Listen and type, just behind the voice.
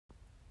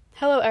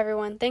Hello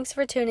everyone, thanks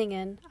for tuning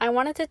in. I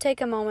wanted to take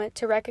a moment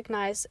to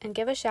recognize and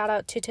give a shout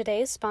out to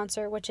today's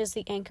sponsor, which is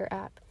the Anchor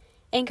app.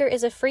 Anchor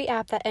is a free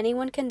app that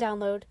anyone can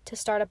download to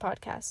start a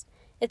podcast.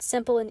 It's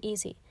simple and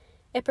easy.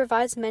 It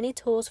provides many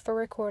tools for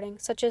recording,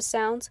 such as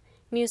sounds,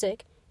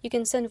 music. You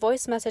can send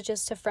voice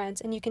messages to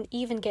friends, and you can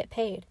even get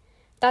paid.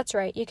 That's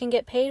right, you can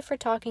get paid for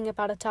talking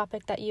about a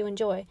topic that you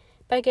enjoy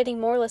by getting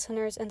more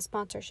listeners and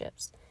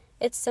sponsorships.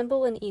 It's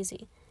simple and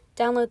easy.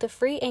 Download the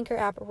free Anchor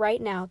app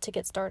right now to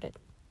get started.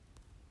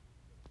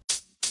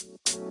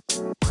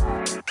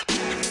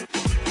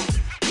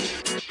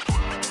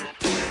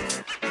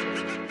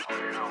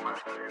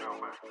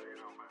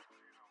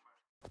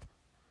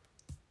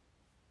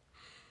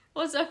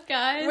 What's up,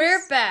 guys?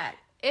 We're back.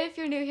 If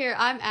you're new here,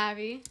 I'm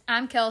Abby.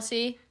 I'm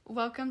Kelsey.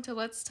 Welcome to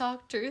Let's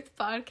Talk Truth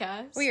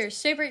podcast. We are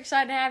super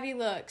excited to have you.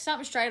 Look,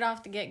 something straight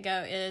off the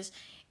get-go is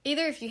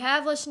either if you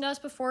have listened to us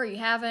before or you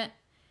haven't,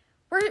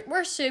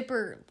 we're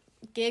super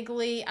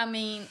giggly. I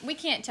mean, we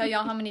can't tell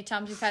y'all how many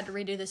times we've had to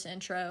redo this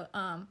intro,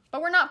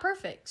 but we're not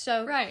perfect.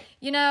 So, right.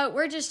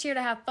 We're just here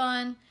to have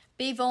fun,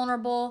 be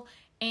vulnerable,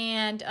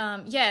 and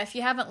if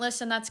you haven't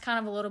listened, that's kind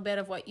of a little bit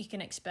of what you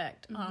can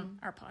expect on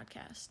our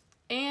podcast.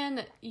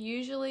 And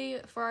usually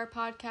for our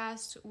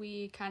podcast,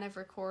 we kind of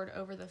record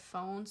over the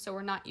phone, so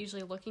we're not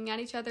usually looking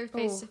at each other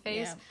face to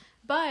face.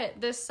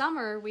 But this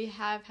summer, we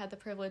have had the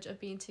privilege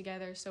of being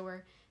together, so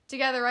we're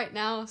together right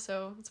now,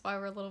 so that's why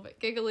we're a little bit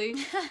giggly.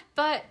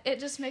 But it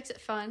just makes it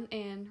fun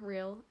and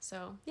real,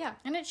 so yeah.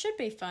 And it should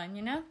be fun,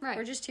 Right.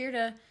 We're just here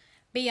to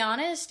be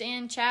honest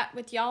and chat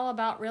with y'all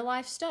about real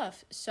life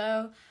stuff.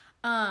 So,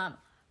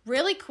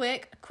 really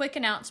quick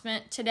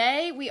announcement.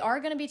 Today, we are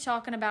going to be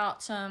talking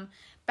about some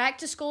back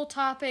to school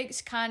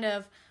topics, kind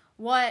of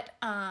what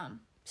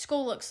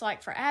school looks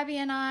like for Abby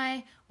and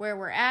I, where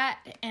we're at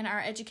in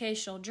our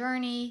educational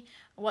journey,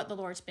 what the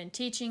Lord's been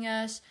teaching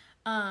us.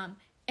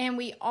 And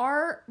we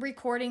are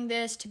recording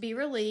this to be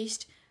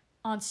released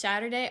on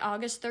Saturday,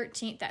 August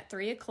 13th at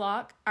 3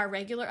 o'clock. Our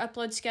regular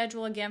upload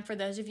schedule, again, for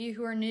those of you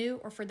who are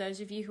new or for those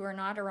of you who are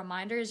not, a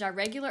reminder is our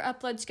regular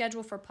upload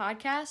schedule for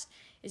podcast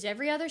is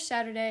every other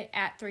Saturday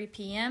at 3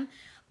 p.m.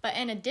 But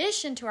in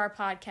addition to our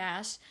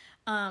podcast,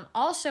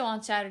 also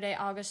on Saturday,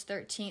 August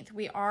 13th,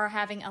 we are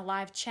having a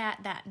live chat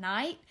that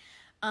night.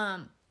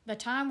 The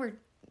time we're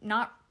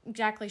not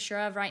exactly sure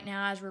of right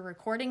now as we're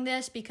recording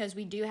this because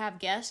we do have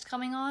guests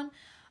coming on,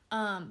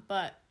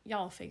 but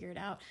y'all will figure it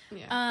out.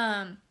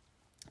 Yeah.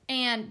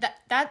 And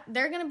that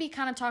they're going to be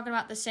kind of talking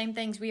about the same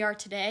things we are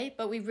today,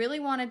 but we really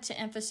wanted to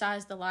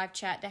emphasize the live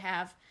chat to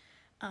have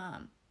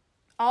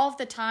all of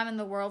the time in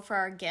the world for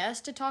our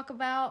guests to talk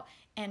about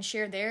and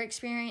share their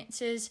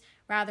experiences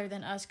rather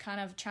than us kind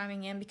of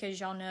chiming in because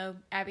y'all know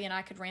Abby and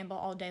I could ramble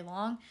all day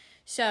long.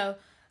 So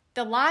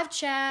the live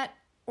chat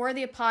or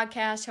the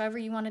podcast, however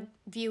you want to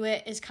view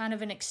it, is kind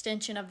of an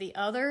extension of the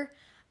other.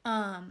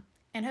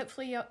 And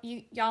hopefully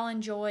y'all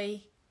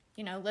enjoy,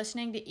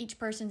 listening to each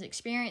person's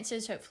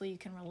experiences. Hopefully you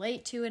can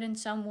relate to it in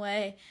some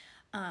way.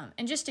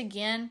 And just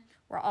again,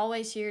 we're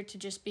always here to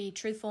just be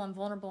truthful and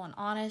vulnerable and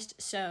honest.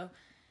 So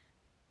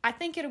I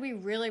think it'll be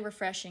really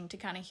refreshing to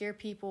kind of hear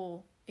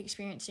people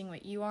experiencing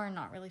what you are and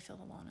not really feel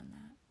alone in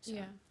that. So,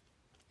 yeah.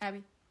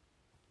 Abby?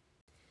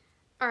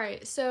 All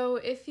right, so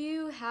if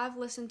you have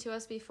listened to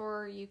us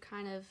before, you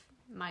kind of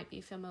might be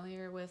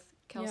familiar with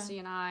Kelsey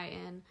and I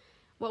and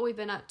what we've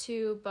been up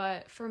to.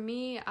 But for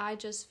me, I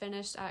just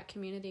finished at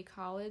community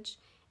college,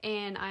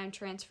 and I'm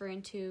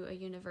transferring to a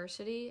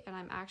university, and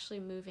I'm actually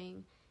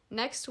moving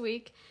next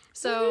week.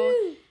 So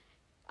Woo-hoo!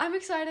 I'm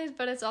excited,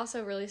 but it's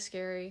also really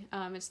scary.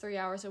 It's 3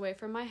 hours away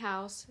from my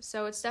house,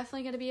 so it's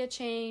definitely going to be a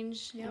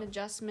change, an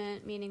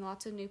adjustment, meeting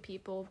lots of new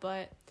people,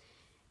 but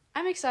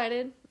I'm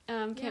excited.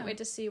 Can't wait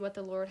to see what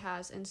the Lord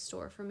has in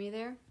store for me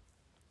there.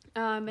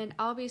 And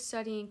I'll be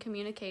studying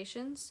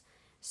communications.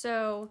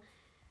 So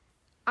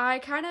I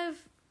kind of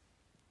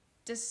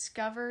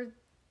discovered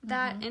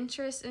that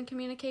interest in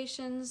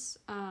communications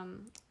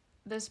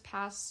this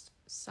past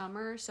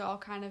summer, so I'll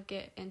kind of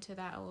get into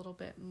that a little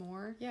bit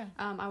more. Yeah.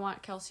 I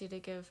want Kelsey to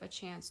give a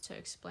chance to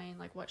explain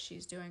what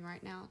she's doing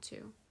right now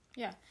too.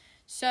 Yeah.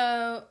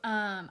 So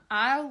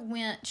I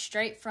went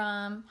straight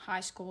from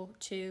high school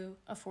to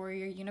a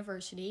 4-year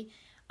university,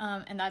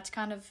 and that's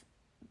kind of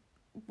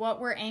what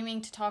we're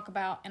aiming to talk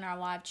about in our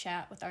live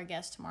chat with our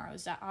guest tomorrow.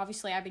 Is that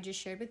obviously Abby just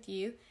shared with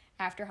you,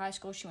 after high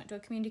school she went to a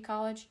community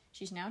college.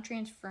 She's now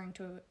transferring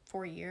to a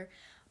 4-year,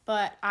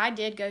 but I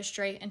did go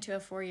straight into a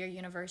 4-year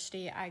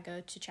university. I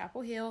go to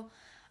Chapel Hill,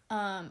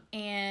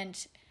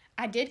 and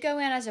I did go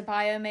in as a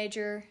bio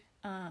major.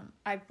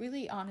 I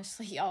really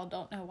honestly, y'all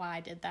don't know why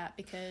I did that,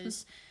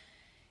 because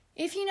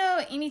if you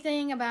know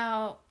anything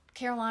about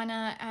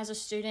Carolina as a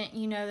student,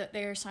 you know that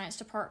their science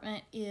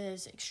department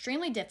is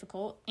extremely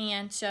difficult.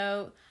 And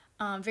so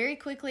very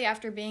quickly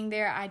after being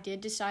there, I did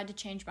decide to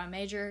change my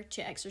major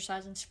to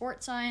exercise and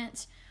sports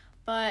science.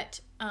 But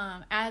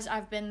as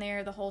I've been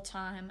there the whole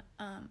time,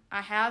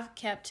 I have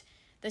kept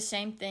the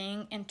same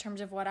thing in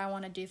terms of what I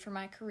want to do for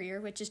my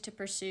career, which is to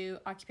pursue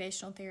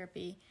occupational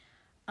therapy.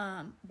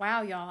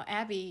 Wow, y'all,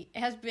 Abby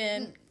has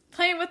been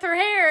playing with her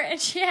hair, and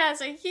she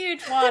has a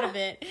huge wad of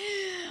it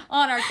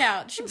on our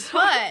couch.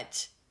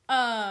 But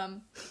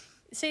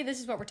see, this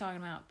is what we're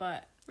talking about.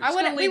 But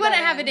we wouldn't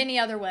have it any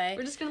other way.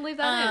 We're just gonna leave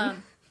that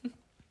in.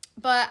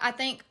 But I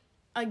think,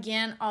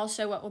 again,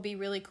 also what will be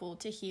really cool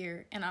to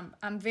hear, and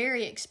I'm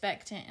very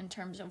expectant in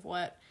terms of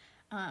what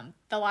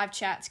the live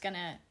chat's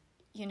gonna,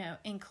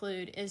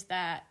 include, is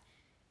that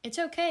it's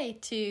okay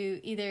to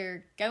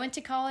either go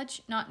into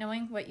college not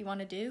knowing what you want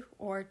to do,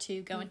 or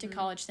to go into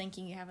college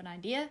thinking you have an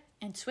idea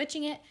and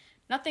switching it.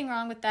 Nothing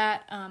wrong with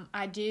that.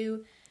 I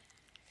do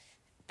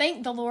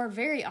thank the Lord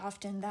very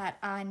often that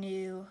I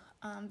knew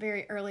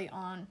very early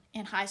on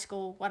in high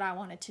school what I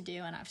wanted to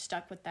do, and I've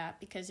stuck with that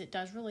because it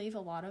does relieve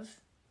a lot of,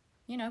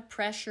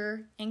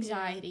 pressure,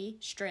 anxiety,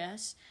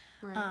 stress.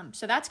 Right.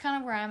 So that's kind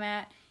of where I'm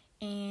at,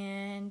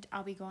 and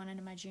I'll be going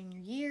into my junior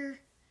year.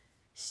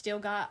 Still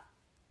got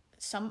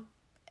some,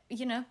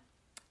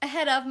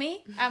 ahead of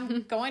me.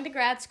 I'm going to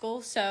grad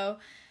school, so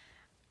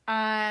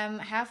I'm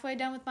halfway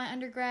done with my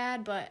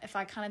undergrad, but if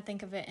I kind of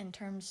think of it in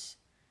terms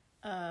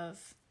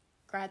of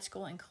grad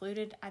school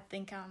included, I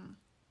think I'm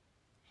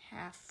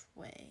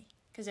halfway,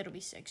 because it'll be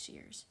 6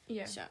 years.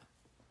 Yeah. So,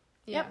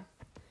 yeah.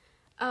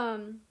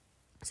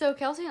 So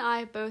Kelsey and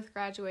I both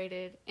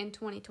graduated in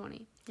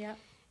 2020. Yep.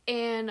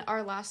 And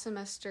our last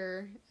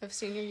semester of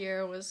senior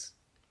year was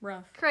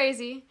Rough.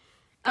 crazy.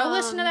 Go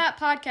listen to that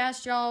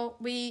podcast, y'all.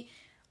 We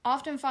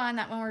often find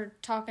that when we're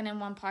talking in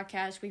one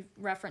podcast, we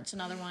reference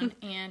another one.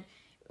 And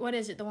what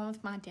is it? The one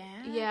with my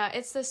dad? Yeah,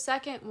 it's the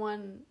second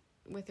one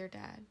with your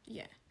dad.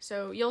 Yeah.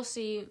 So you'll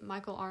see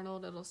Michael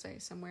Arnold. It'll say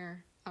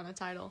somewhere on a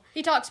title.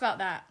 He talks about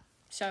that.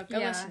 So go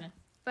listen.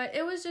 But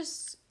it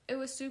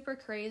was super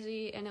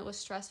crazy, and it was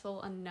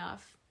stressful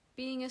enough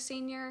being a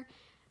senior,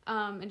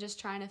 and just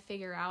trying to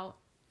figure out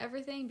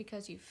everything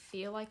because you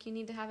feel like you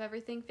need to have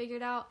everything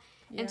figured out.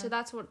 Yeah. And so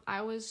that's what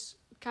I was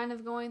kind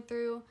of going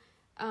through.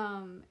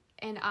 And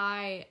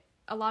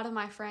a lot of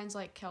my friends,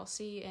 like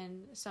Kelsey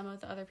and some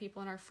of the other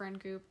people in our friend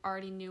group,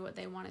 already knew what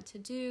they wanted to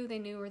do. They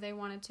knew where they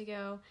wanted to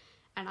go.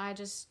 And I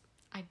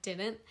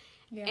didn't.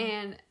 Yeah.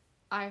 And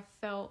I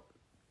felt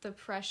the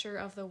pressure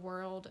of the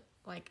world,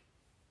 like,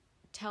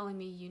 telling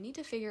me, you need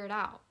to figure it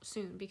out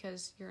soon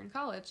because you're in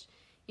college,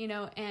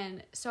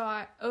 And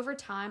so over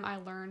time, I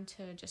learned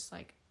to just,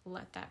 like,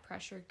 let that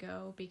pressure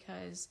go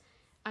because,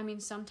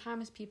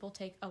 sometimes people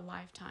take a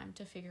lifetime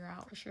to figure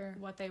out for sure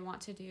what they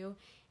want to do.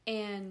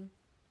 And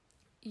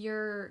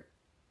your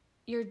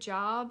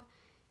job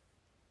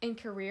and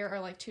career are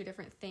like two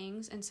different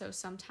things, and so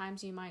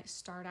sometimes you might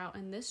start out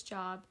in this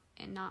job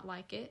and not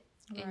like it,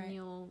 right, and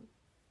you'll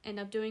end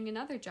up doing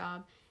another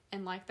job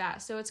and like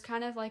that. So it's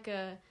kind of like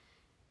a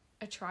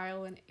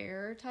trial and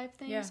error type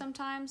thing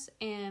sometimes,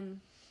 and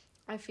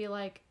I feel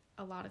like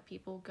a lot of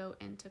people go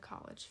into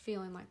college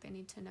feeling like they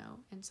need to know,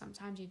 and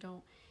sometimes you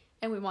don't,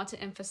 and we want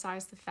to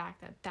emphasize the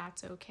fact that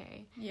that's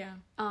okay. Yeah.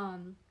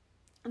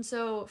 And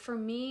so for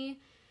me,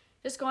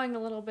 just going a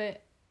little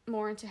bit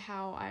more into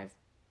how I've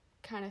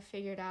kind of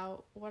figured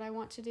out what I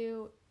want to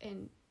do,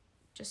 and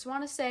just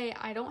want to say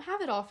I don't have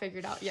it all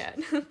figured out yet.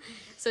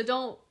 So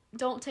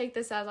don't take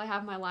this as I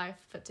have my life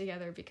put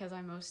together, because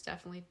I most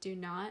definitely do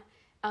not.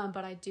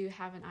 But I do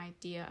have an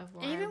idea of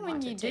where even I want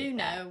when to you take do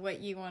that. know what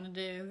you want to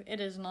do,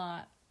 it is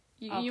not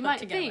all you put might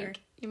together.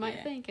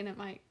 think and it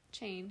might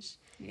change.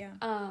 Yeah.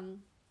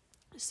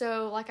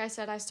 So like I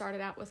said, I started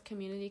out with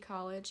community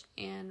college,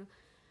 and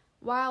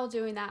while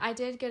doing that, I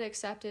did get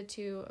accepted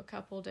to a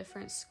couple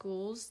different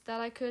schools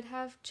that I could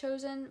have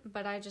chosen,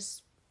 but I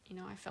just,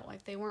 I felt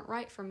like they weren't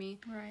right for me.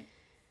 Right.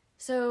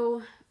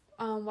 So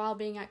while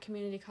being at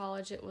community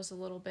college, it was a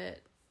little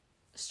bit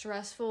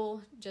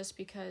stressful just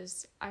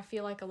because I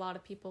feel like a lot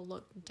of people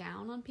look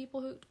down on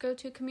people who go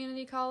to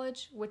community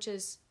college, which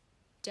is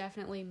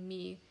definitely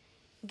me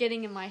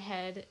getting in my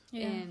head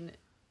and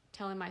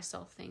telling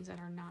myself things that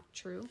are not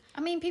true.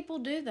 People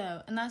do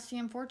though, and that's the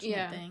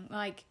unfortunate thing.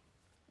 Like,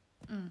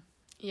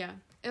 yeah,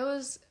 it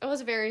was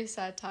a very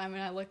sad time,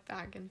 and I look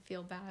back and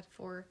feel bad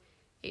for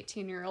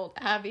 18-year-old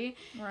Abby.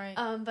 Right.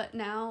 But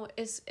now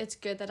it's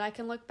good that I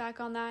can look back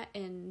on that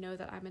and know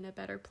that I'm in a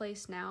better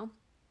place now.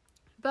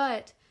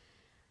 But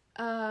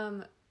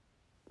while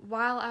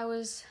I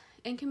was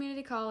in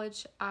community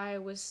college, I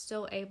was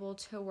still able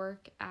to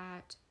work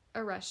at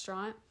a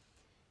restaurant,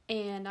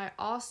 and I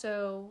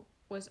also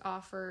was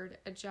offered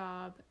a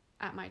job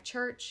at my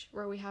church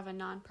where we have a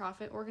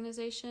nonprofit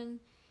organization.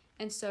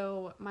 And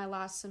so my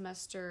last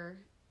semester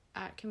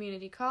at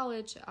community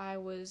college, I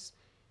was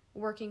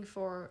working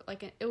for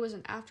it was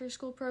an after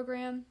school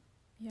program.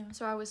 Yeah.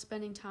 So I was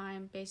spending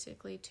time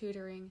basically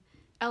tutoring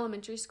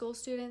elementary school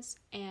students,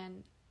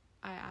 and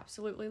I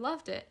absolutely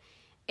loved it.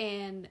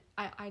 And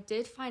I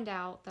did find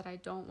out that I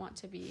don't want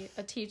to be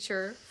a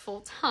teacher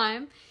full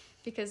time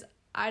because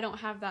I don't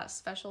have that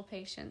special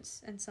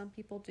patience, and some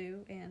people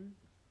do, and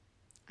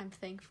I'm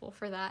thankful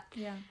for that.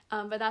 Yeah.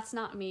 But that's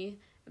not me.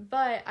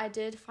 But I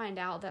did find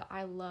out that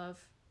I love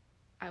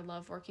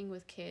working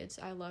with kids.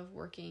 I love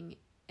working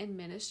in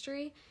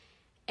ministry.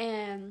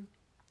 And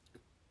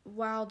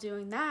while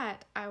doing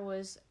that, I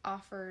was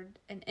offered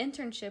an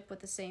internship with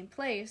the same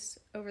place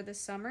over the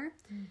summer.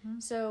 Mm-hmm.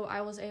 So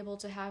I was able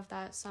to have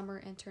that summer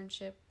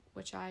internship,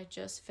 which I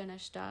just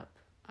finished up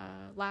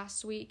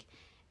last week.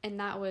 And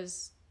that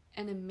was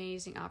an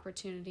amazing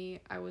opportunity.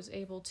 I was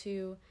able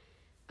to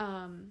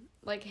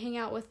hang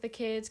out with the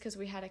kids because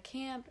we had a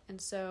camp. And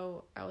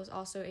so I was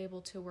also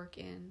able to work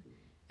in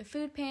a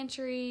food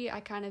pantry. I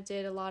kind of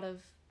did a lot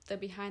of the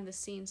behind the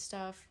scenes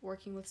stuff,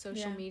 working with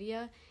social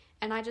media.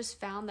 And I just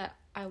found that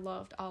I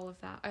loved all of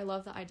that. I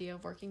love the idea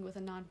of working with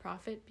a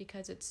nonprofit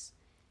because it's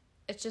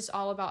just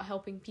all about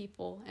helping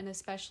people, and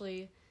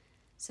especially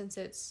since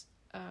it's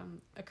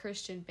a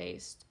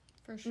Christian-based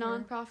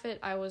nonprofit,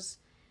 I was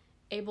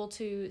able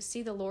to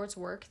see the Lord's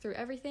work through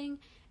everything,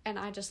 and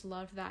I just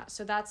loved that.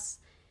 So that's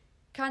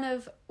kind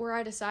of where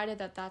I decided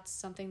that that's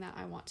something that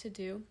I want to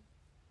do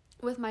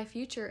with my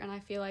future, and I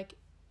feel like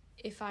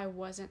if I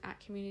wasn't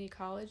at community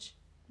college,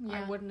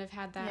 I wouldn't have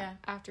had that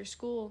after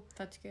school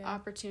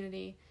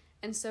opportunity.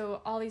 And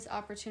so all these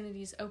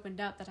opportunities opened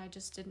up that I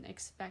just didn't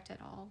expect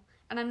at all.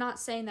 And I'm not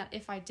saying that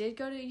if I did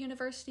go to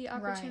university,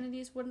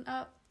 opportunities wouldn't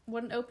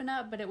open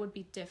up, but it would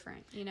be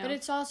different, you know. But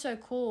it's also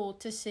cool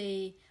to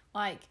see,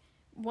 like,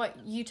 what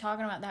you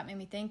talking about that made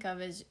me think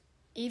of is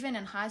even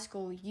in high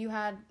school, you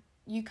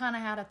kind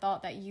of had a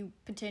thought that you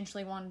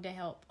potentially wanted to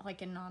help,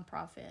 like, a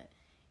nonprofit.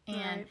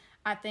 And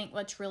I think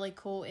what's really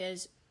cool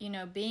is, you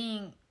know,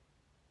 being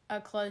a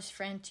close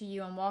friend to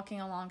you and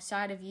walking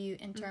alongside of you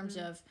in terms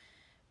of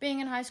being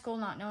in high school,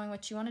 not knowing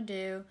what you want to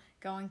do,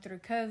 going through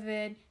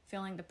COVID,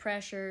 feeling the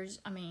pressures.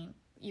 I mean,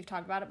 you've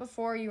talked about it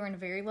before. You were in a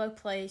very low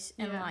place,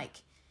 and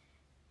like,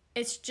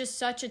 it's just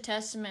such a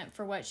testament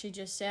for what she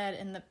just said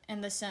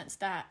in the sense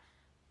that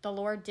the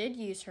Lord did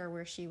use her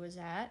where she was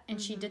at,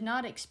 and she did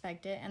not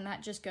expect it. And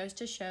that just goes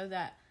to show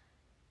that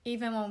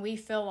even when we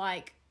feel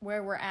like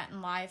where we're at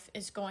in life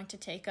is going to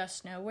take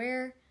us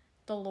nowhere,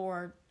 the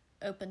Lord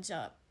opens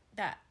up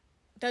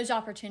those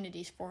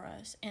opportunities for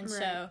us. And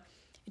so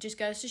it just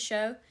goes to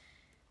show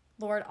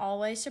Lord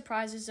always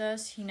surprises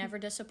us. He never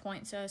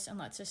disappoints us and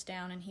lets us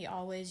down, and he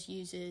always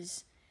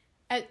uses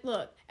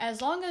look,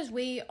 as long as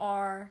we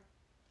are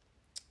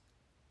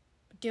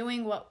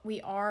doing what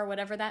we are,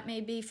 whatever that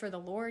may be, for the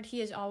Lord,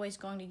 he is always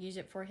going to use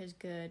it for his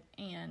good.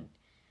 And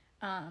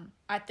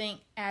I think,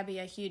 Abby,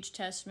 a huge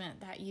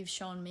testament that you've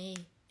shown me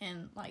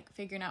in like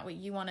figuring out what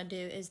you want to do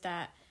is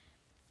that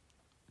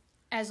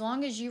as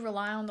long as you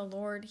rely on the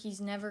Lord, he's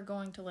never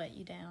going to let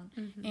you down.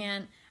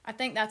 And I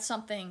think that's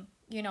something,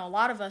 you know, a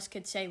lot of us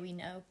could say we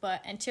know,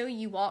 but until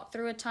you walk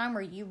through a time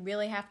where you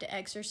really have to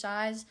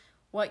exercise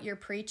what you're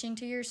preaching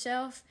to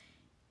yourself,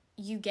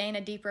 you gain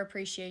a deeper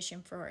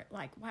appreciation for it.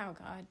 Like, wow,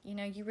 God, you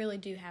know, you really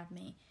do have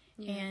me.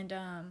 And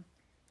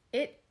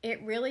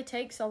it really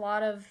takes a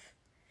lot of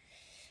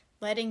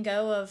letting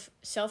go of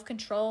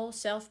self-control,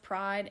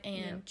 self-pride,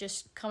 and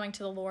just coming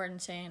to the Lord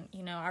and saying,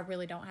 you know, I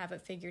really don't have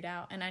it figured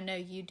out, and I know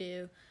you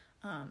do.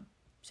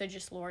 So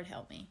just, Lord,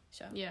 help me.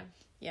 So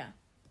yeah.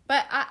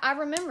 But I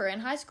remember in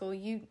high school,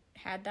 you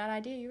had that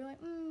idea. You were like,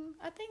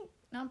 I think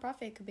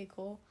nonprofit could be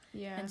cool.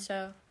 Yeah. And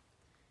so.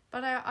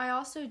 But I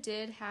also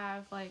did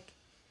have, like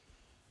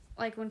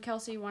when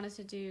Kelsey wanted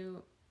to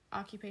do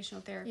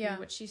occupational therapy,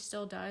 which she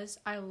still does,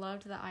 I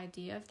loved the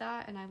idea of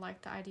that, and I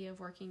liked the idea of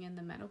working in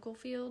the medical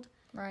field.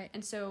 Right.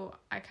 And so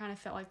I kind of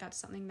felt like that's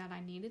something that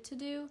I needed to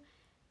do.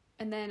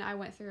 And then I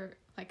went through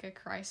like a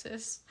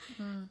crisis.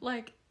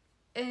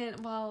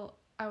 While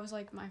I was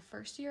like my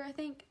first year, I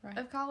think,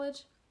 of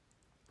college,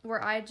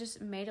 where I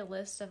just made a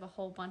list of a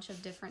whole bunch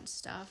of different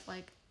stuff.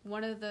 Like,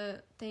 one of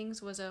the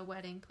things was a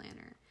wedding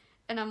planner.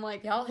 And I'm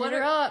like, y'all hit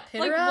her up.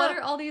 What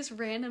are all these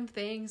random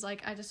things?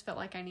 Like, I just felt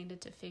like I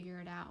needed to figure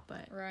it out.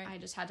 But I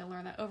just had to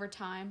learn that over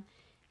time,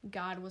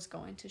 God was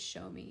going to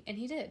show me. And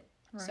he did.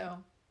 Right. So.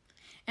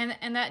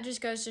 And that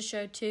just goes to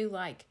show, too,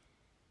 like,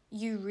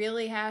 you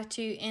really have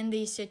to, in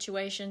these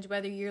situations,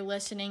 whether you're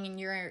listening and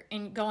you're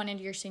going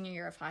into your senior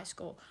year of high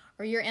school,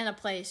 or you're in a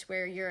place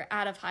where you're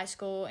out of high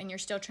school and you're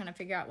still trying to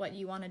figure out what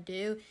you want to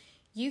do,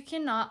 you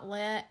cannot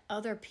let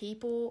other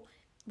people,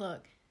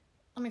 look,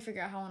 let me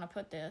figure out how I want to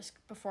put this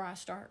before I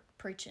start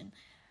preaching.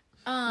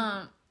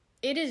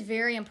 It is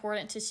very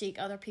important to seek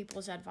other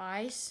people's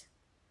advice,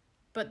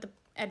 but the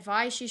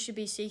advice you should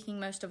be seeking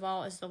most of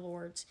all is the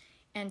Lord's.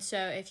 And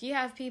so if you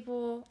have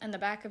people in the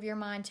back of your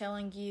mind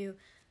telling you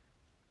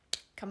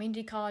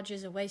community college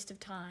is a waste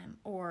of time,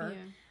 or,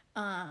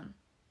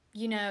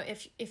 you know,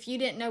 if you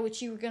didn't know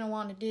what you were going to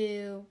want to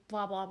do,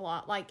 blah, blah,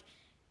 blah, like,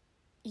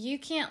 you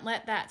can't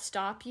let that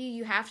stop you.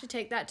 You have to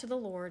take that to the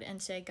Lord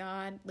and say,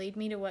 God, lead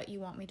me to what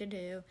you want me to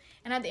do.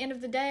 And at the end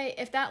of the day,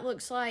 if that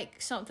looks like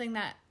something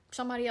that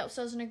somebody else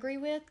doesn't agree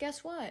with,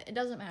 guess what? It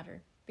doesn't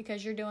matter,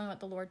 because you're doing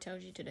what the Lord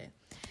tells you to do.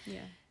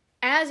 Yeah.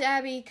 As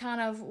Abby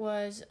kind of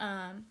was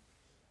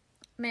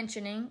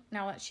mentioning,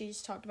 now that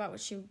she's talked about what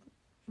she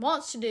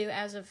wants to do,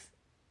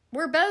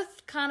 we're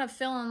both kind of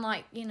feeling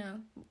like, you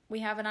know, we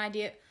have an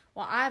idea.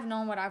 Well, I've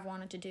known what I've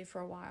wanted to do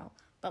for a while,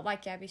 but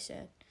like Abby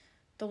said,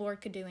 the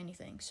Lord could do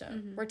anything. So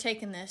we're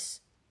taking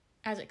this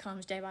as it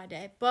comes day by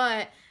day.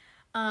 But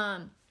I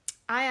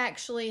I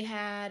actually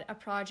had a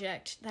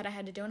project that I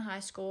had to do in high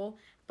school.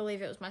 I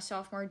believe it was my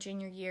sophomore,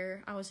 junior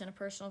year. I was in a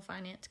personal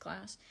finance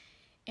class.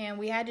 And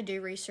we had to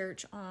do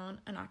research on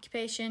an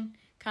occupation,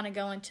 kind of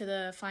go into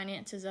the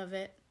finances of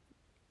it.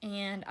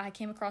 And I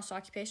came across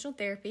occupational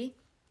therapy.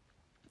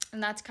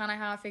 And that's kind of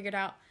how I figured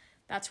out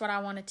that's what I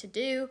wanted to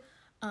do.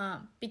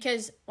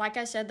 Because, like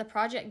I said, the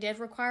project did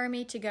require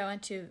me to go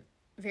into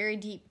very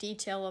deep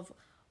detail of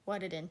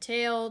what it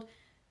entailed,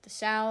 the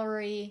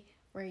salary,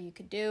 where you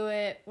could do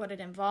it, what it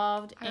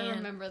involved. I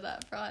remember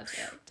that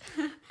project.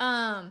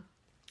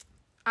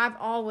 I've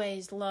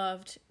always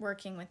loved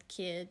working with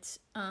kids.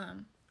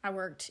 I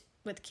worked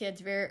with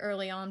kids very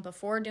early on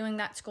before doing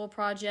that school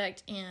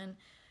project in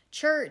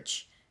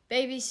church,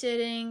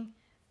 babysitting,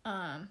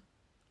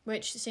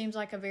 which seems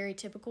like a very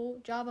typical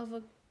job of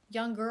a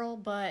young girl,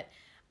 but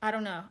I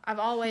don't know. I've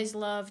always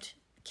loved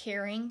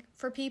caring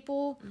for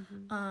people,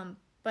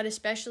 but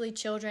especially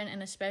children,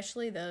 and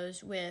especially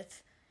those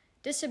with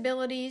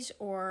disabilities,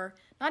 or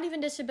not even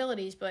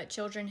disabilities, but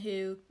children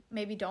who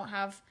maybe don't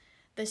have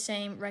the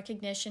same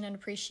recognition and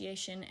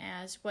appreciation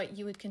as what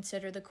you would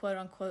consider the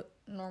quote-unquote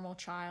normal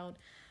child.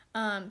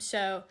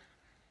 So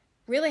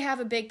really have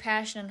a big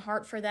passion and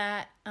heart for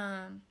that.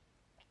 And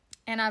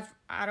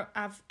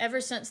I've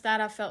ever since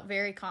that, I've felt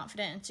very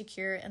confident and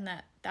secure in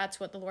that that's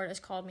what the Lord has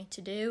called me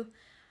to do.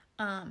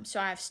 So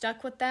I've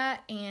stuck with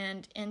that,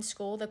 and in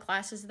school, the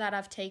classes that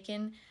I've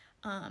taken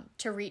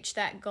to reach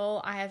that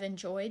goal, I have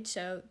enjoyed.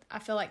 So I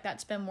feel like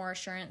that's been more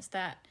assurance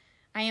that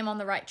I am on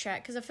the right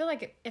track. Because I feel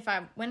like if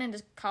I went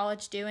into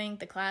college doing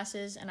the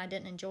classes and I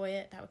didn't enjoy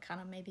it, that would kind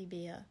of maybe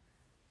be a,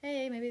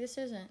 hey, maybe this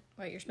isn't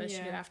what you're supposed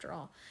to do after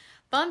all.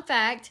 Fun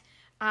fact,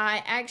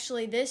 I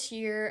actually this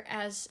year,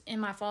 as in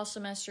my fall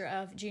semester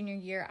of junior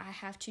year, I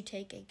have to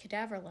take a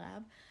cadaver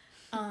lab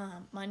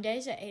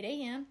Mondays at 8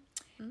 a.m.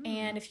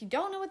 And if you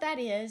don't know what that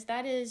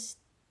is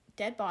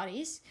dead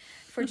bodies.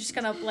 If we're just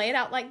going to lay it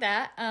out like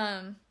that.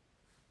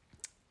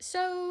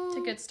 So it's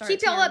a good start.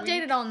 Keep y'all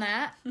updated on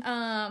that.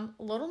 A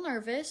little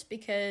nervous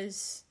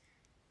because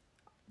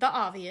the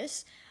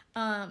obvious.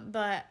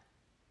 But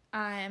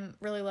I'm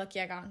really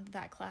lucky I got into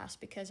that class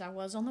because I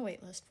was on the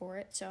wait list for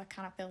it. So I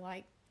kind of feel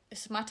like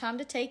this is my time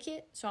to take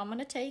it. So I'm going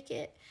to take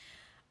it.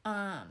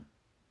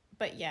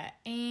 But yeah,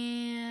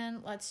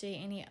 and let's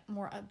see, any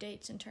more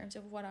updates in terms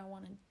of what I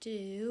want to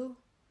do.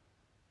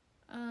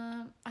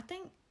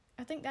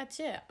 I think that's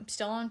it. I'm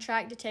still on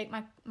track to take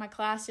my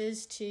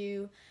classes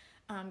to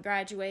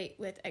graduate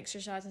with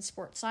exercise and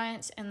sports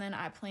science, and then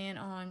I plan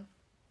on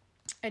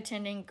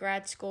attending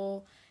grad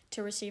school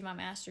to receive my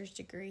master's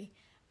degree.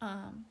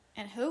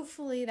 And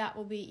hopefully that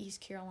will be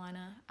East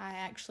Carolina. I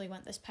actually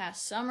went this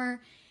past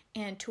summer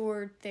and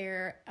toured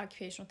their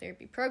occupational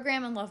therapy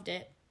program and loved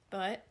it,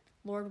 but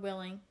Lord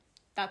willing,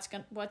 that's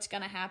what's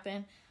going to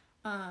happen.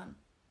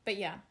 But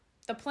yeah,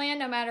 the plan,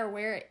 no matter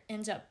where it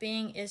ends up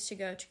being, is to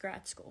go to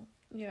grad school.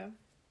 Yeah.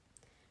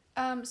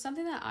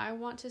 Something that I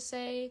want to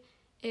say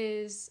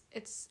is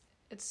it's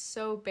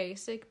so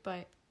basic,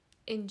 but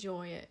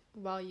enjoy it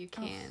while you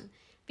can.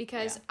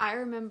 Because I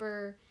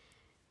remember,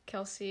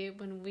 Kelsey,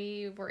 when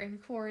we were in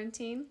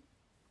quarantine,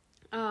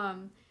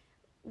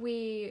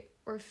 we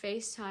were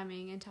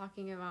FaceTiming and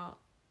talking about,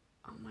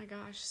 oh my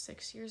gosh,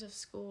 6 years of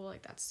school,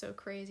 like that's so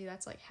crazy.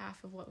 That's like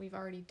half of what we've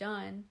already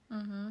done,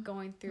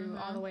 going through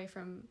all the way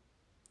from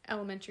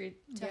elementary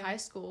to high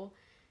school.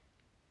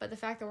 But the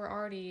fact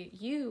that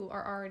you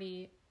are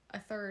already a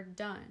third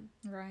done,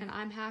 right? And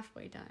I'm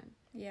halfway done.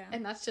 Yeah.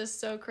 And that's just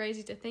so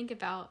crazy to think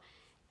about.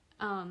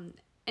 And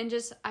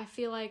just, I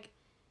feel like,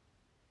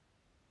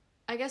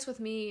 I guess with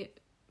me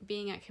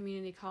being at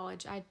community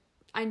college,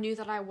 I knew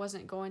that I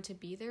wasn't going to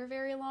be there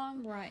very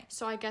long. Right.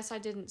 So I guess I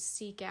didn't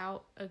seek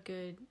out a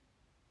good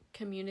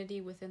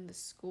community within the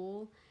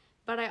school.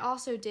 But I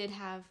also did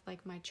have,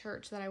 like, my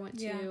church that I went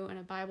to and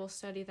a Bible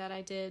study that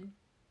I did.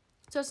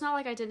 So it's not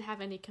like I didn't have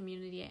any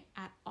community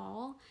at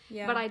all.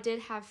 Yeah. But I did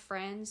have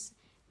friends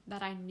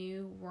that I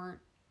knew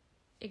weren't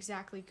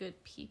exactly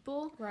good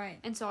people. Right.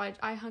 And so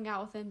I hung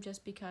out with them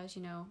just because,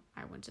 you know,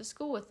 I went to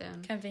school with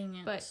them.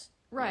 Convenience. But,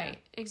 right,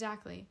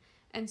 exactly.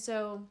 And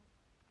so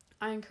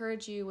I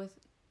encourage you with,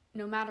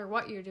 no matter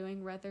what you're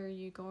doing, whether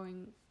you're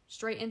going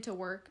straight into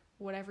work,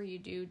 whatever you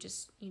do,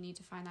 just you need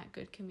to find that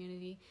good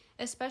community,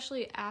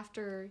 especially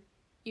after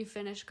you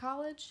finish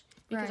college.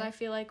 Because I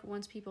feel like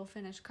once people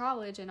finish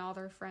college and all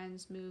their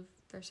friends move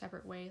their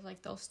separate ways,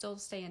 like they'll still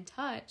stay in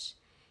touch,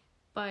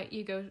 but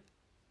you go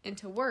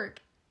into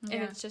work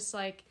and it's just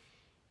like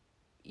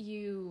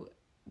you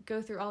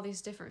go through all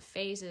these different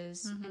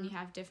phases and you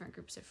have different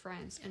groups of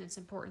friends, and it's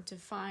important to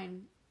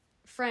find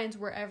friends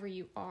wherever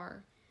you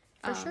are.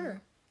 For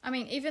sure. I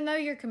mean, even though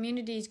your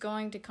community is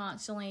going to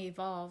constantly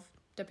evolve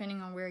depending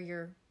on where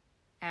you're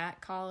at,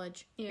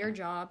 college, your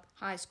job,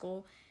 high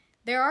school,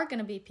 there are going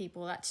to be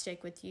people that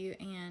stick with you,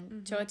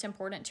 and so it's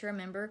important to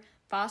remember,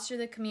 foster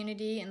the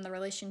community and the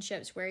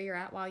relationships where you're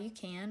at while you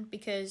can,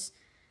 because,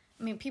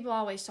 I mean, people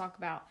always talk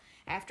about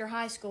after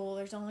high school,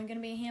 there's only going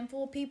to be a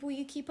handful of people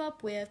you keep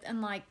up with,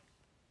 and, like,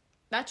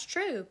 that's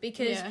true,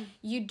 because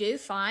you do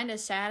find,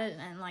 as sad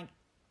and, like,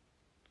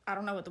 I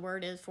don't know what the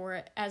word is for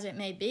it, as it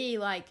may be,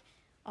 like,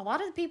 a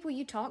lot of the people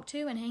you talk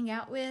to and hang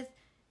out with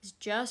is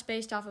just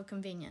based off of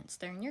convenience.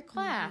 They're in your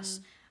class.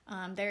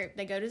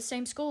 They go to the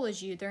same school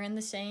as you. They're in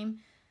the same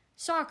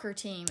soccer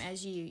team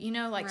as you. You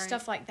know, like,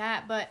 stuff like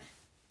that. But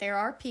there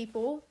are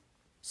people,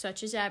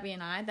 such as Abby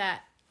and I,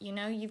 that, you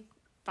know, you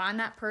find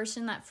that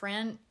person, that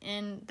friend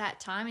in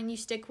that time, and you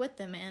stick with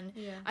them. And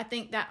I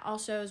think that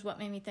also is what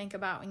made me think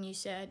about when you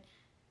said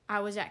I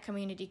was at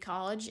community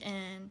college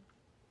and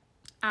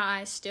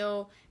I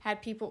still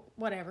had people,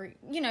 whatever,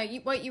 you know,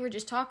 what you were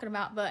just talking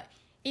about. But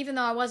even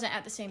though I wasn't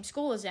at the same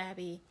school as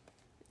Abby,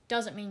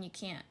 doesn't mean you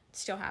can't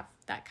still have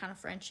that kind of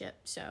friendship.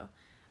 So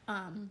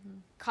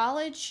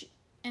college,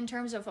 in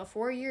terms of a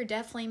 4-year,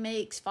 definitely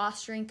makes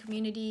fostering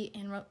community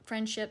and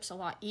friendships a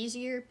lot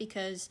easier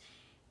because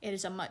it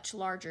is a much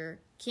larger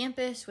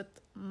campus with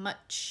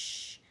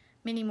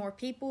many more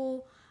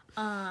people.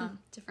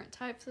 Different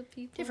types of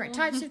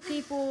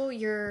people.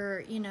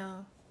 You're, you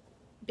know,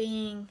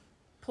 being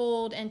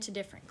pulled into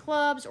different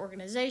clubs,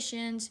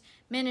 organizations,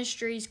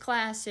 ministries,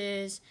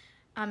 classes.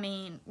 I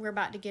mean, we're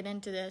about to get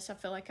into this. I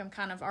feel like I'm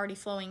kind of already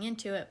flowing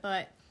into it,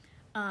 but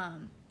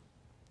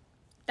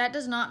that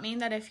does not mean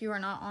that if you are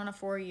not on a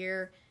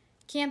 4-year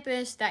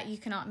campus that you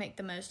cannot make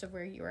the most of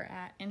where you are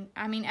at. And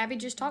I mean, Abby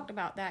just talked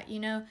about that. You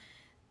know,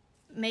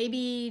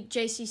 maybe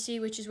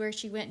JCC, which is where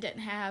she went,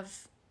 didn't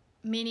have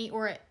many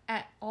or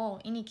at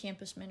all any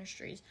campus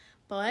ministries,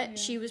 but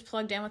she was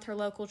plugged in with her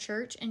local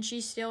church and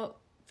she still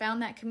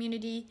found that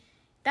community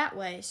that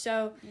way.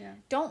 So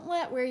don't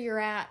let where you're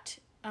at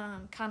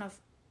kind of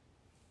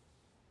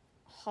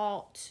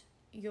halt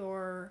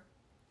your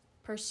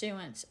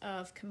pursuance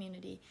of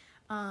community.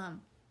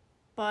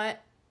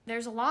 But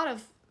there's a lot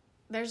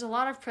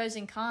of pros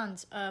and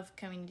cons of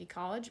community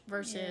college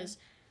versus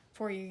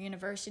 4-year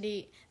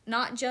university,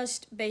 not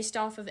just based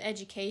off of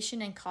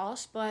education and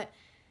cost, but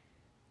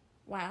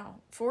wow,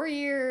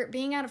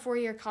 being at a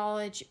 4-year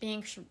college,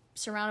 being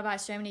surrounded by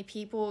so many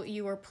people,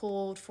 you are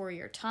pulled for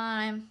your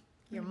time,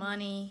 your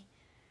money.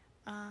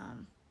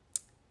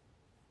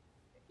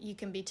 You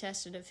can be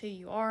tested of who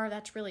you are.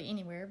 That's really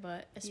anywhere,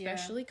 but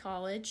especially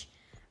college.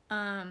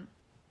 And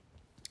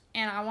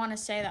I want to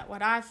say that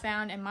what I've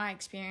found in my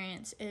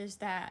experience is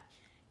that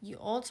you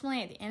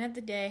ultimately, at the end of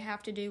the day,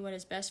 have to do what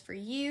is best for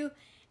you,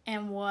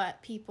 and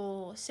what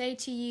people say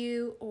to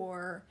you,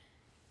 or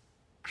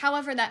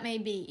however that may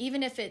be.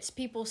 Even if it's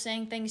people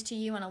saying things to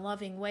you in a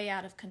loving way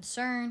out of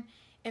concern,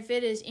 if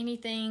it is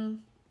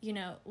anything, you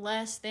know,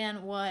 less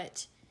than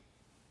what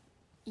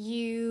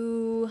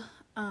you,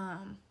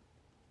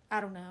 I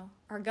don't know,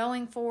 are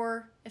going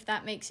for, if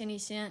that makes any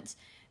sense,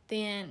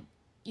 then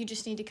you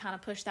just need to kind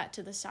of push that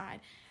to the side.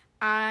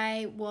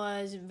 I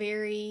was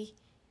very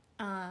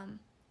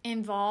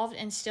involved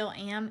and still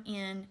am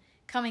in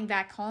coming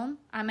back home.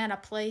 I'm at a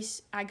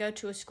place, I go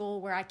to a school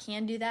where I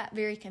can do that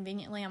very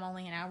conveniently. I'm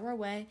only an hour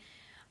away.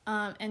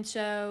 And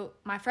so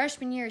my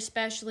freshman year,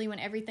 especially when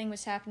everything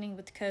was happening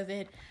with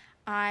COVID,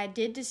 I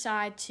did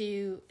decide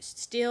to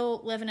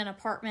still live in an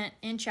apartment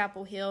in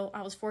Chapel Hill.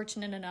 I was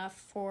fortunate enough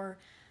for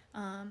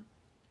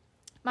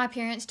my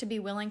parents to be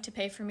willing to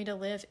pay for me to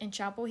live in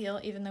Chapel Hill,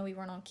 even though we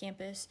weren't on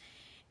campus.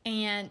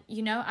 And,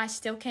 you know, I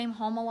still came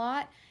home a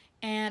lot.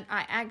 And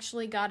I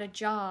actually got a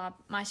job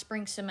my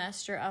spring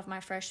semester of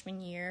my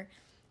freshman year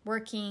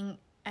working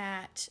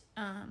at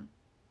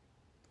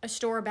a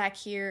store back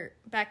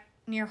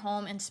near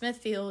home in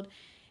Smithfield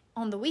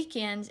on the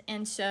weekends.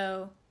 And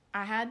so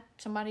I had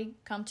somebody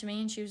come to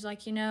me and she was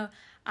like, you know,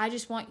 I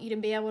just want you to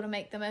be able to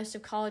make the most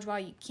of college while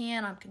you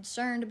can. I'm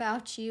concerned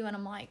about you. And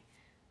I'm like,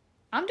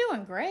 I'm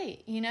doing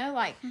great. You know,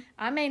 like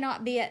I may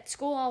not be at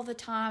school all the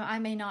time. I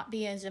may not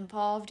be as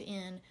involved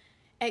in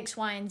X,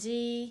 Y, and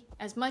Z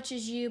as much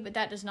as you, but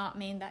that does not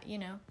mean that, you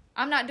know,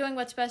 I'm not doing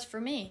what's best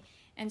for me.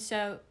 And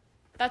so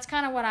that's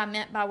kind of what I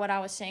meant by what I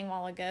was saying a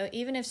while ago.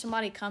 Even if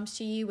somebody comes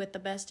to you with the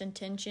best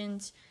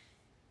intentions,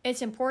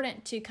 it's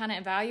important to kind of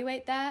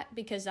evaluate that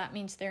because that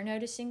means they're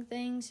noticing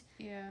things.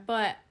 Yeah.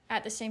 But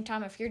at the same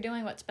time, if you're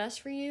doing what's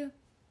best for you,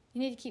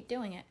 you need to keep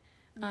doing it.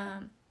 Yeah.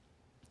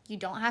 You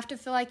don't have to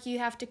feel like you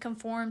have to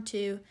conform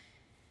to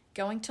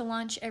going to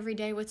lunch every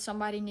day with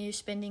somebody new,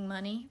 spending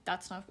money.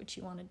 That's not what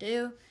you want to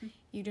do.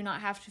 You do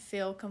not have to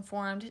feel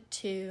conformed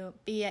to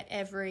be at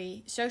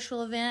every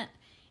social event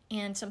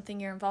and something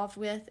you're involved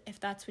with if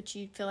that's what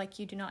you feel like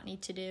you do not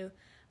need to do.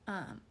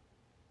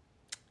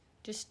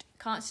 Just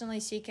constantly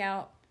seek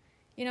out,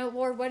 you know,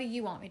 Lord, what do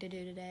you want me to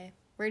do today?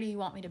 Where do you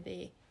want me to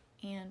be?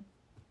 And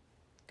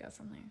go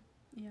from there.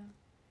 Yeah.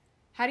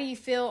 How do you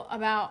feel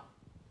about,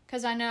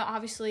 because I know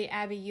obviously,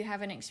 Abby, you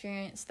haven't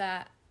experienced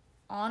that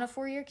on a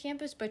 4-year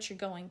campus, but you're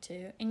going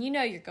to, and you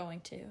know you're going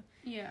to.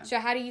 Yeah. So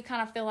how do you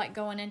kind of feel like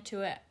going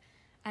into it?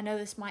 I know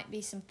this might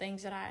be some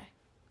things that I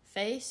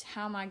face.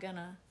 How am I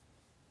gonna?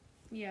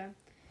 Yeah.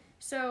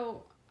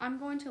 So I'm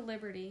going to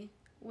Liberty,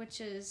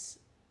 which is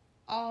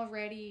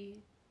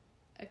already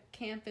a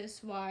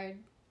campus-wide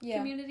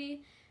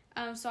community.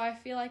 So I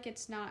feel like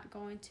it's not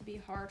going to be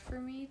hard for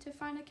me to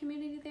find a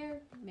community there.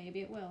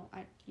 Maybe it will.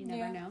 You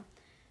never know.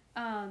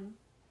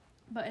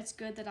 But it's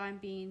good that I'm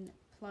being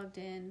plugged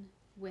in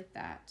with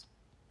that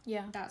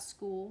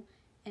school.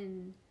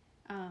 And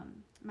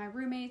my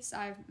roommates,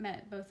 I've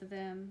met both of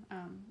them,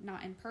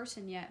 not in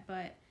person yet,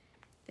 but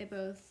they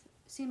both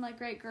seem like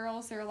great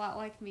girls. They're a lot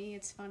like me.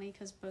 It's funny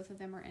because both of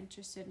them are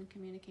interested in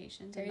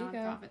communications and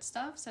nonprofit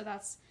stuff. So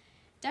that's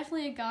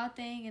definitely a God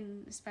thing,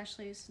 and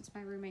especially since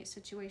my roommate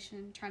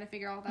situation, trying to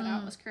figure all that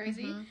out was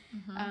crazy.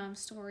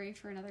 Story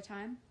for another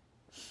time.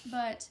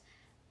 But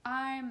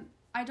I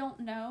don't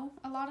know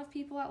a lot of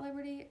people at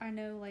Liberty. I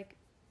know like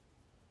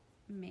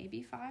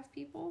maybe 5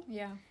 people.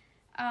 Yeah.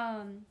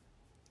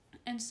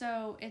 And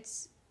so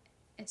it's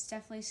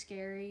definitely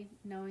scary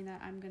knowing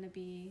that I'm going to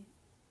be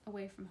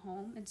away from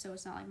home, and so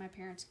it's not like my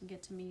parents can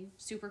get to me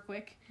super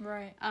quick.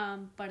 Right.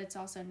 But it's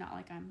also not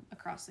like I'm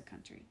across the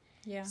country.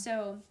 Yeah.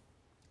 So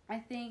I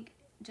think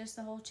just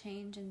the whole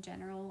change in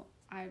general,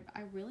 I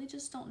really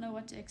just don't know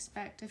what to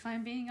expect, if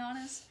I'm being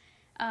honest.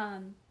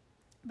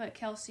 But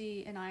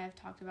Kelsey and I have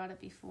talked about it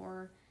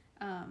before,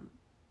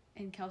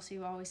 and Kelsey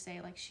will always say,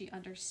 like, she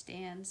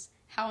understands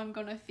how I'm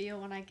going to feel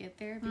when I get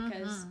there,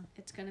 because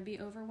it's going to be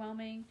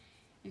overwhelming.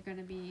 You're going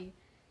to be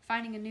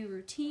finding a new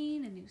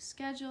routine, a new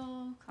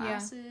schedule,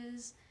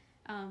 classes,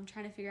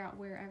 trying to figure out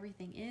where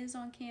everything is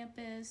on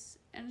campus,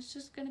 and it's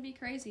just going to be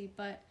crazy.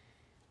 But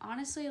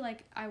honestly,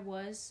 like, I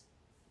was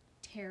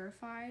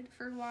terrified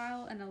for a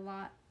while and a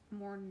lot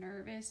more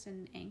nervous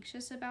and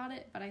anxious about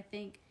it, but I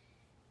think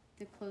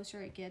the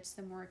closer it gets,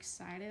 the more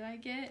excited I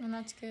get. And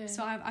that's good.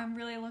 So I'm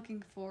really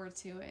looking forward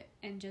to it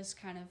and just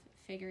kind of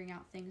figuring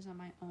out things on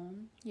my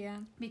own. Yeah.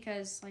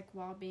 Because, like,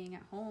 while being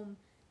at home,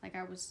 like,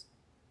 I was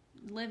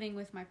living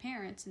with my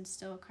parents and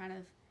still kind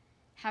of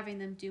having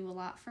them do a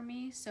lot for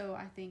me. So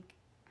I think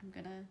I'm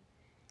gonna...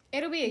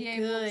 It'll be a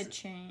good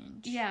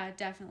change. Yeah,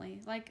 definitely.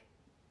 Like,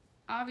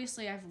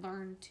 obviously I've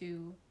learned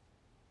to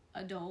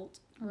adult,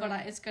 but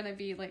it's gonna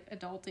be like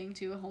adulting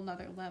to a whole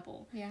nother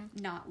level. Yeah.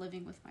 Not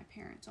living with my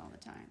parents all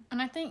the time.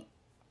 And I think,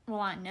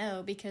 well, I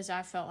know because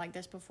I felt like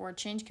this before,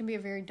 change can be a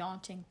very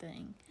daunting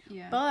thing.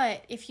 Yeah.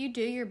 But if you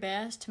do your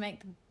best to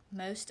make the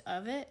most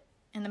of it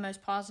in the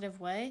most positive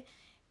way,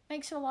 it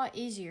makes it a lot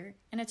easier.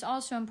 And it's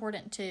also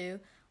important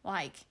too,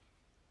 like,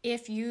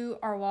 if you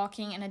are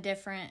walking in a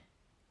different,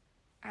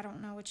 I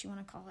don't know what you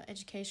want to call it,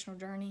 educational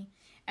journey,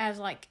 as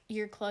like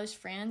your close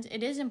friends,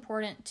 it is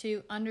important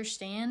to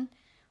understand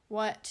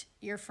what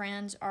your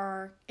friends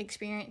are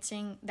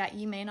experiencing that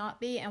you may not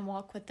be and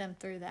walk with them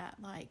through that.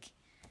 Like,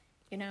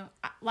 you know,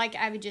 like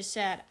Abby just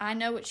said, I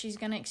know what she's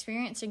going to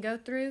experience and go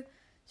through.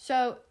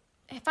 So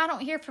if I don't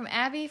hear from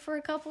Abby for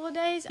a couple of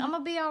days, I'm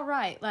going to be all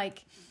right.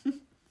 Like,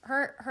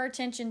 her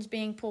attention's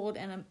being pulled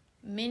in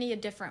many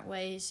different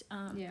ways.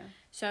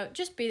 So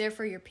just be there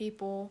for your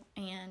people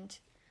and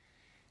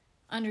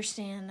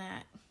understand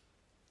that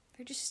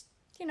they're just,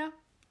 you know,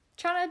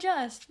 trying to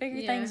adjust,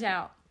 figure things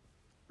out.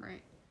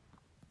 Right.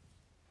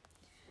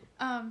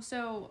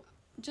 So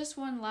just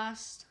one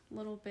last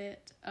little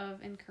bit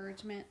of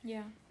encouragement.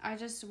 Yeah. I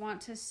just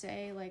want to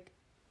say, like,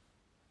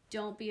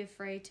 don't be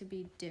afraid to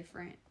be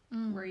different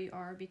where you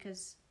are,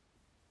 because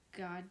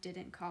God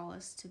didn't call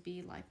us to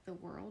be like the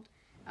world.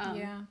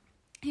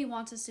 He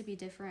wants us to be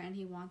different, and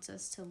he wants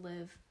us to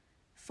live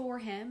for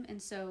him. And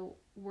so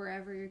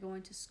wherever you're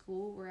going to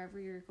school, wherever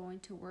you're going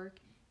to work,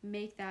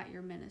 make that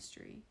your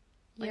ministry.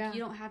 Like, you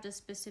don't have to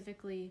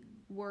specifically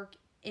work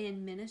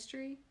in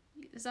ministry.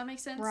 Does that make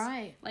sense?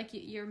 Right. Like,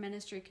 your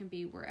ministry can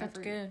be wherever. That's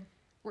good.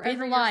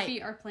 Wherever your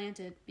feet are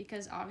planted,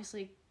 because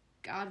obviously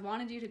God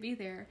wanted you to be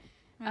there.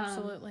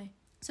 Absolutely.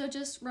 So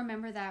just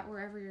remember that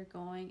wherever you're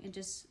going, and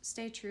just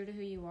stay true to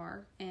who you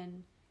are,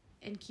 and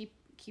keep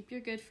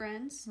your good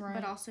friends,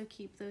 but also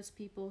keep those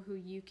people who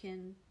you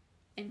can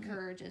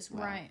encourage as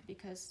well. Right.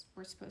 Because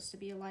we're supposed to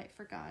be a light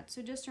for God.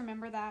 So just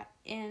remember that,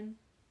 and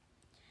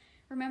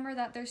remember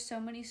that there's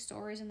so many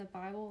stories in the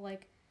Bible,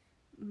 like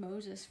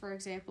Moses, for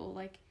example.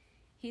 Like,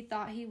 he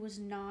thought he was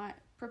not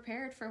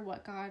prepared for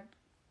what God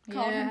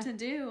called him to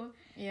do.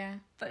 Yeah.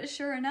 But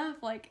sure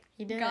enough, like,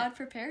 he did. God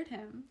prepared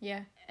him.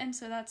 Yeah. And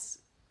so that's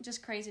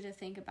just crazy to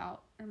think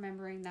about,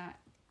 remembering that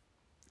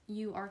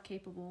you are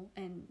capable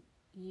and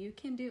you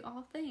can do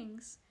all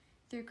things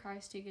through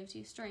Christ who gives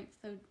you strength.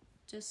 So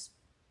just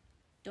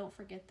don't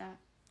forget that.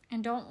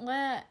 And don't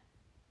let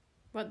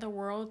what the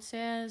world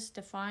says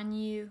define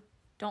you.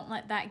 Don't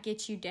let that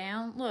get you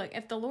down. Look,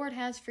 if the Lord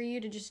has for you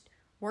to just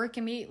work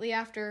immediately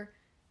after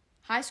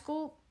high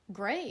school,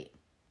 great.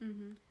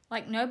 Mm-hmm.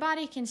 Like,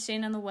 nobody can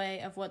stand in the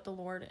way of what the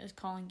Lord is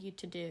calling you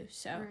to do.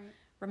 So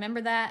remember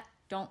that.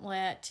 Don't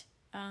let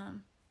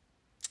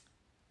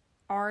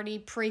already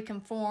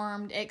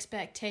preconformed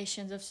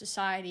expectations of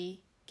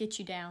society get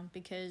you down,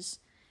 because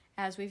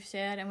as we've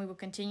said, and we will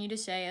continue to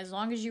say, as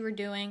long as you are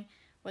doing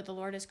what the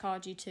Lord has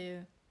called you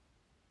to,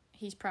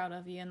 he's proud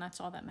of you, and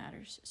that's all that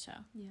matters. So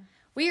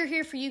we are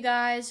here for you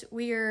guys.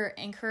 We are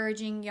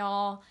encouraging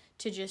y'all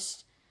to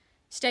just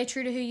stay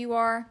true to who you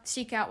are,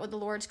 seek out what the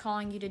Lord's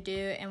calling you to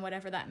do, and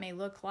whatever that may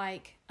look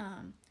like.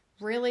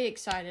 Really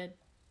excited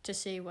to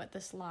see what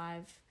this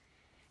live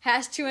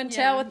has to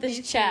entail with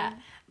this chat.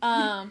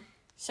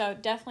 So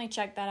definitely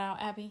check that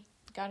out. Abby,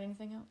 got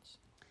anything else?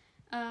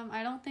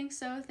 I don't think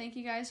so. Thank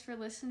you guys for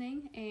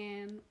listening,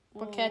 and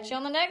We'll catch you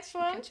on the next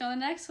one. Catch you on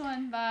the next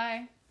one.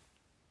 Bye.